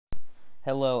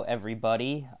Hello,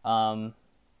 everybody.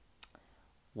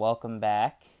 Welcome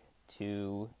back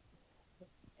to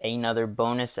another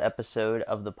bonus episode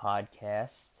of the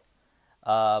podcast.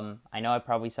 I know I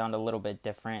probably sound a little bit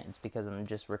different. It's because I'm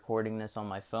just recording this on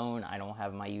my phone. I don't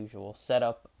have my usual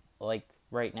setup like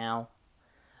right now.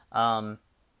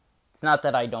 It's not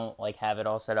that I don't have it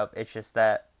all set up. It's just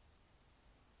that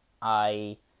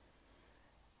I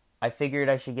figured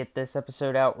I should get this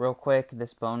episode out real quick,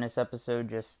 this bonus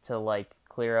episode, just to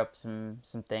clear up some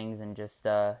things and just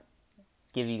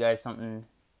give you guys something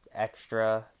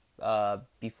extra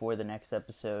before the next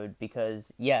episode.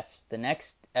 Because yes, the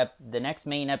next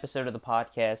main episode of the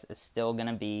podcast is still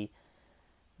gonna be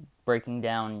breaking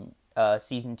down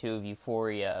season 2 of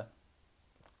Euphoria.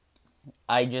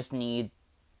 I just need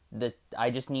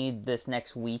this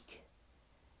next week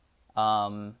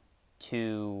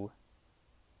to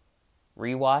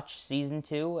rewatch season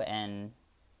 2 and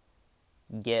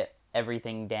get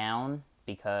everything down,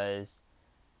 because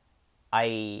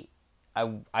I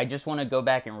just want to go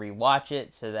back and rewatch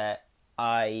it so that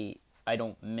I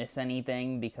don't miss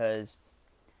anything, because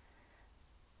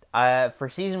for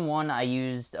season 1 I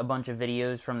used a bunch of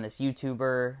videos from this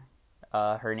YouTuber.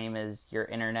 Her name is Your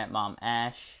Internet Mom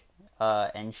Ash,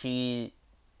 and she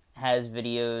has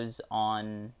videos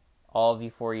on all of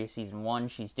Euphoria season 1.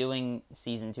 She's doing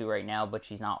season 2 right now, but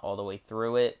she's not all the way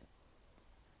through it.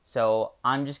 So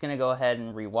I'm just going to go ahead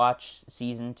and rewatch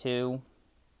season 2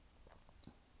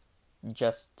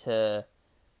 just to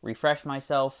refresh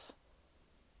myself,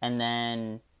 and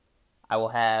then I will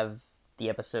have the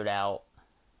episode out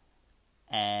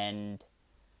and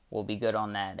we'll be good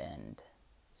on that end.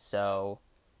 So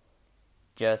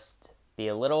just be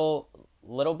a little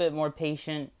bit more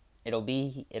patient. It'll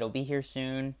be here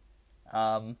soon.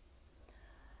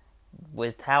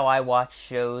 With how I watch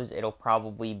shows, it'll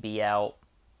probably be out.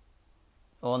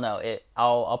 Well, no,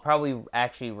 I'll probably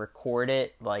actually record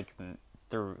it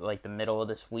through the middle of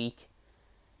this week,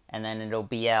 and then it'll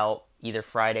be out either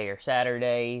Friday or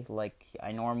Saturday, like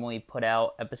I normally put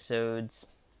out episodes.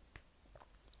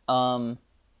 So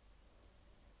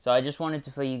I just wanted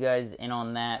to fill you guys in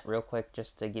on that real quick,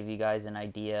 just to give you guys an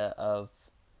idea of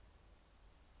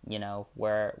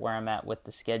where I'm at with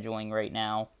the scheduling right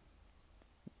now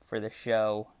for the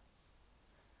show.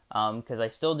 Because I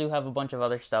still do have a bunch of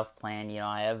other stuff planned.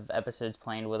 I have episodes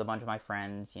planned with a bunch of my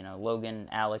friends, Logan,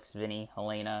 Alex, Vinny,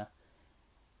 Helena.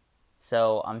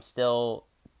 So I'm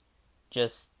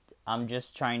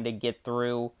just trying to get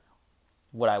through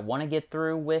what I want to get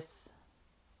through with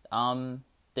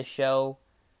the show.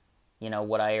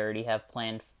 What I already have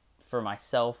planned for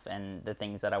myself, and the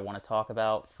things that I want to talk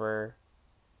about for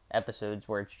episodes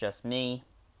where it's just me,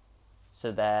 so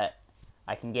that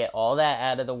I can get all that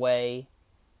out of the way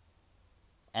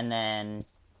and then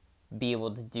be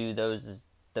able to do those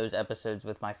episodes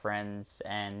with my friends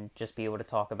and just be able to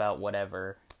talk about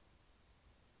whatever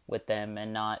with them,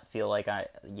 and not feel like I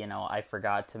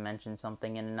forgot to mention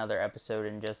something in another episode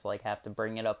and just have to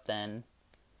bring it up then.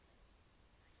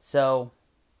 So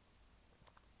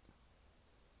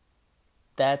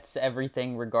that's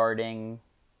everything regarding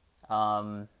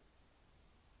the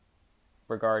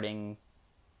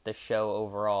show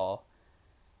overall.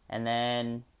 And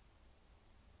then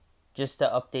just to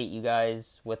update you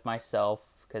guys with myself,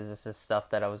 because this is stuff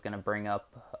that I was going to bring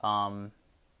up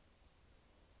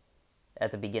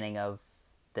at the beginning of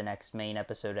the next main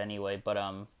episode anyway. But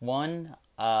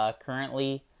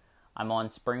currently I'm on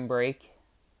spring break.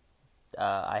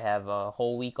 I have a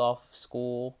whole week off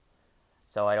school,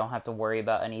 so I don't have to worry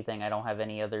about anything. I don't have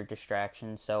any other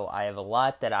distractions. So I have a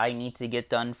lot that I need to get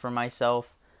done for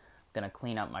myself. I'm going to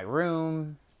clean up my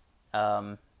room.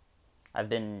 I've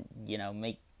been,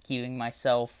 keeping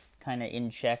myself kind of in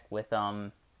check with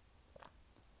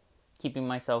keeping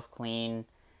myself clean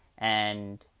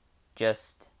and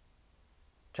just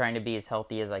trying to be as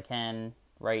healthy as I can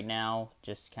right now.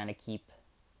 Just kind of keep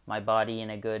my body in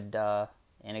a good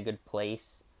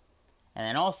place. And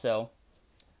then also,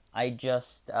 I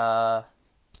just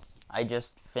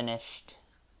finished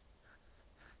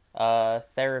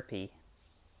therapy,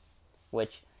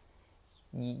 which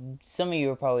some of you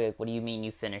are probably like, what do you mean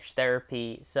you finished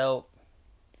therapy? So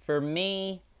for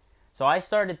me, I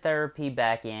started therapy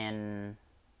back in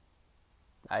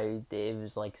it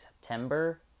was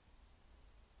September,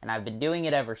 and I've been doing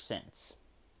it ever since.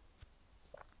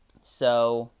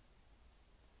 So,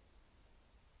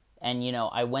 and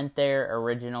I went there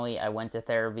originally. I went to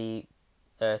therapy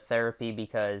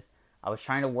because I was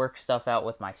trying to work stuff out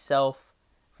with myself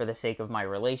for the sake of my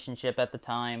relationship at the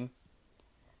time.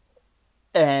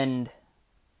 And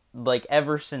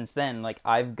ever since then,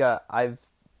 I've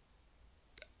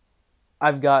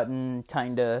I've gotten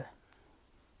kind of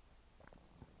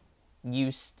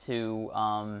used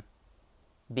to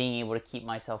being able to keep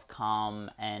myself calm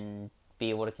and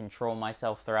be able to control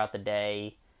myself throughout the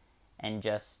day and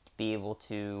just be able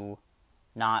to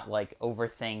not like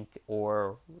overthink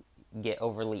or get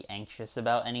overly anxious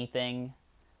about anything.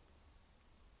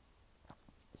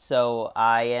 So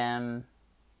I am,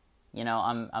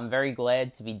 I'm very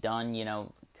glad to be done,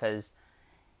 because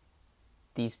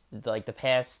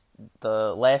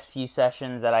the last few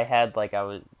sessions that I had, like I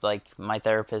was, like my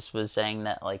therapist was saying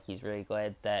that like he's really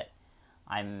glad that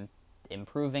I'm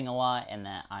improving a lot and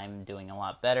that I'm doing a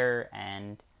lot better.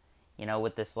 And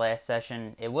with this last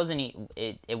session, it wasn't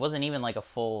even like a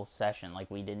full session. Like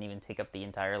we didn't even take up the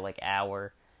entire like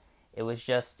hour. It was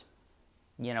just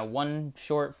one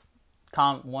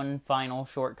final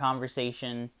short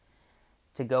conversation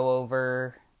to go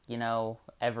over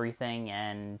everything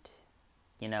and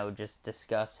just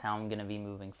discuss how I'm going to be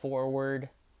moving forward.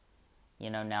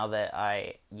 Now that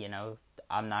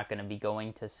I'm not going to be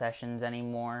going to sessions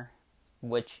anymore,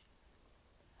 which,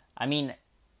 I mean,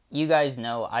 you guys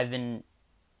know I've been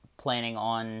planning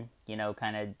on,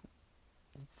 kind of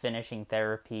finishing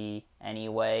therapy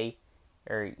anyway,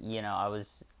 or, I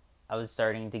was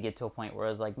starting to get to a point where I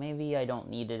was like, maybe I don't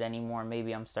need it anymore,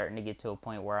 maybe I'm starting to get to a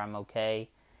point where I'm okay.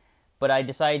 But I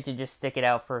decided to just stick it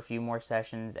out for a few more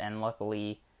sessions, and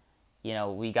luckily,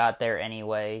 we got there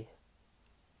anyway.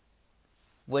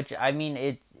 Which, I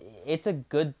mean, it's a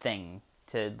good thing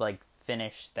to, like,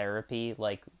 finish therapy.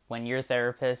 Like, when your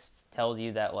therapist tells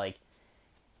you that, like,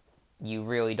 you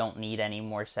really don't need any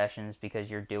more sessions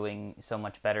because you're doing so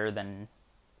much better than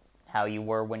how you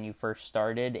were when you first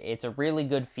started, it's a really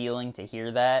good feeling to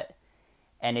hear that.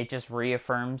 And it just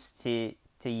reaffirms to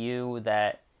you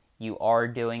that you are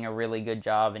doing a really good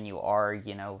job and you are,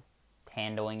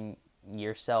 handling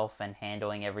yourself and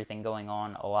handling everything going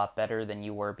on a lot better than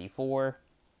you were before.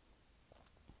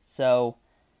 So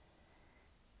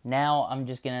now I'm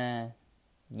just gonna,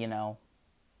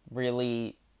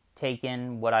 really take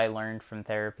in what I learned from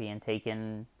therapy and take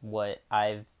in what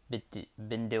I've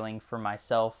been doing for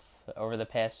myself over the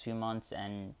past few months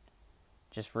and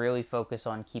just really focus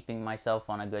on keeping myself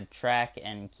on a good track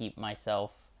and keep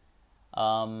myself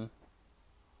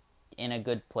in a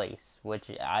good place,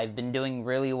 which I've been doing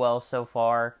really well so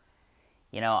far.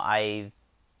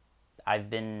 I've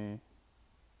been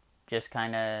just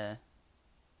kind of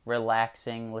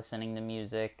relaxing, listening to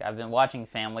music. I've been watching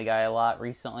Family Guy a lot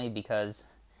recently because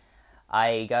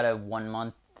I got a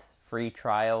 1-month free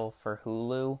trial for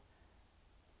Hulu,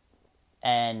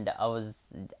 and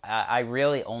I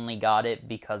really only got it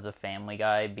because of Family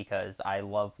Guy, because I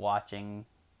love watching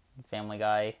Family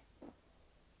Guy.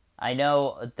 I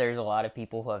know there's a lot of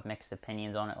people who have mixed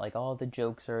opinions on it, like, oh, the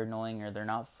jokes are annoying, or they're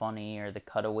not funny, or the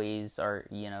cutaways are,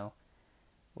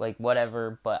 like,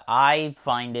 whatever, but I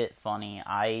find it funny.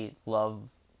 I love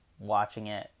watching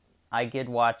it. I could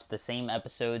watch the same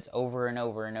episodes over and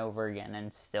over and over again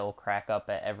and still crack up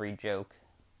at every joke,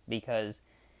 because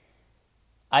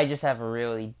I just have a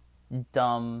really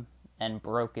dumb and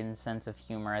broken sense of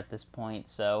humor at this point,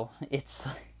 so it's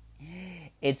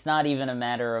not even a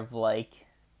matter of, like,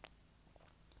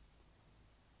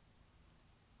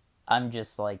 I'm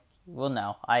just like, well,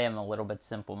 no, I am a little bit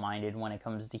simple-minded when it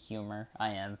comes to humor. I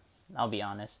am. I'll be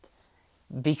honest.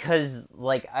 Because,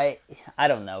 like, I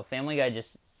don't know. Family Guy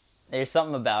just, there's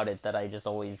something about it that I just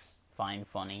always find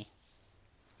funny.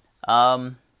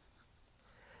 So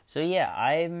yeah,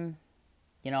 I'm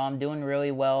doing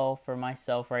really well for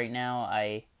myself right now.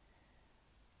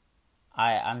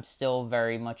 I'm still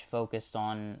very much focused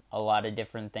on a lot of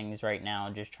different things right now,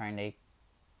 just trying to,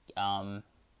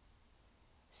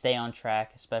 stay on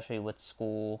track, especially with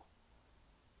school,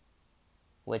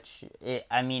 which,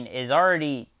 is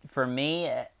already, for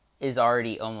me, is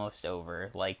already almost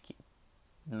over. Like,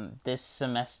 this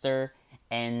semester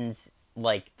ends,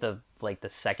 like, the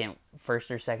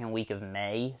first or second week of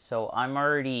May, so I'm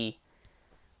already,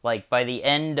 like, by the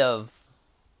end of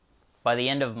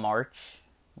March,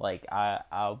 like,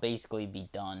 I'll basically be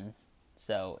done,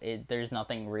 so there's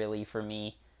nothing really for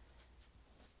me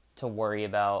to worry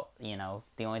about.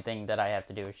 The only thing that I have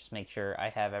to do is just make sure I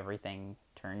have everything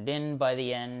turned in by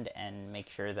the end and make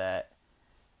sure that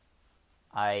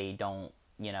I don't,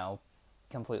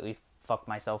 completely fuck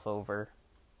myself over.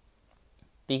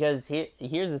 Because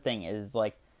here's the thing is,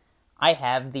 like, I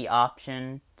have the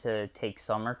option to take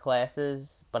summer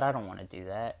classes, but I don't want to do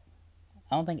that.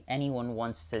 I don't think anyone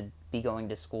wants to be going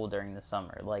to school during the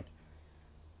summer. Like,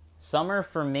 summer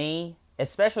for me,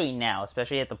 especially now,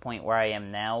 especially at the point where I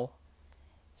am now,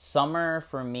 summer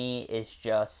for me is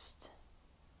just,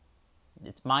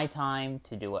 it's my time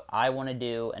to do what I want to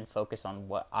do and focus on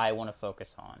what I want to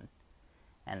focus on.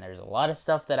 And there's a lot of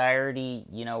stuff that I already,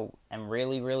 am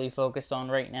really, really focused on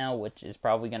right now, which is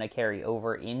probably going to carry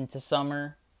over into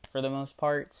summer for the most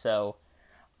part. So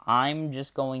I'm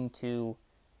just going to,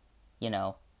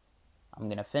 I'm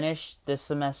going to finish this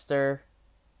semester.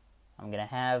 I'm going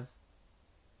to have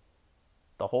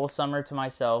the whole summer to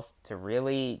myself to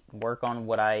really work on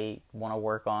what I want to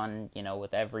work on,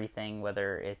 with everything,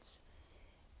 whether it's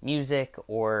music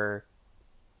or,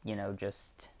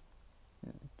 just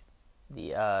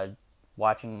the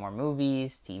watching more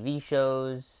movies, TV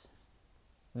shows,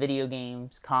 video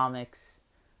games, comics,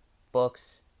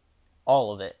 books,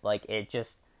 all of it. Like, it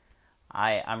just,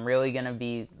 I'm really going to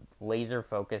be laser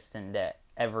focused into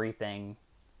everything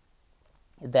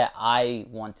that I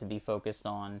want to be focused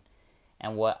on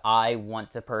and what I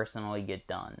want to personally get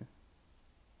done.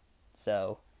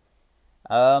 So,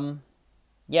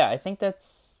 yeah, I think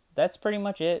that's pretty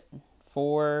much it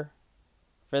for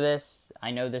this.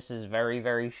 I know this is very,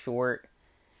 very short.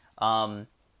 But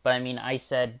I mean, I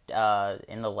said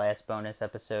in the last bonus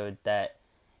episode that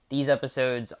these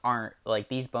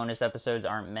bonus episodes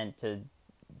aren't meant to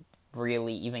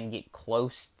really even get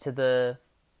close to the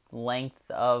length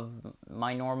of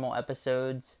my normal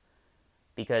episodes,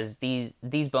 because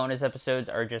these bonus episodes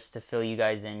are just to fill you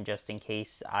guys in just in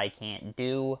case I can't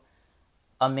do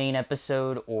a main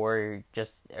episode or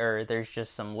there's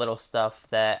just some little stuff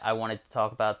that I wanted to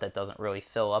talk about that doesn't really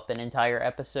fill up an entire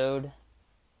episode.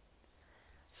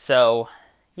 So,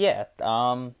 yeah,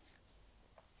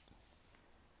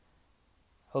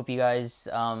 hope you guys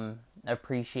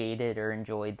appreciated or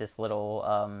enjoyed this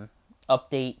little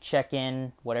update,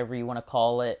 check-in, whatever you want to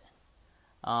call it.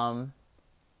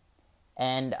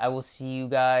 And I will see you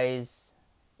guys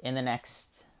in the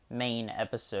next main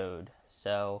episode.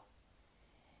 So,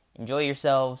 enjoy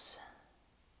yourselves,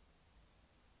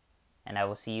 and I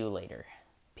will see you later.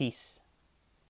 Peace.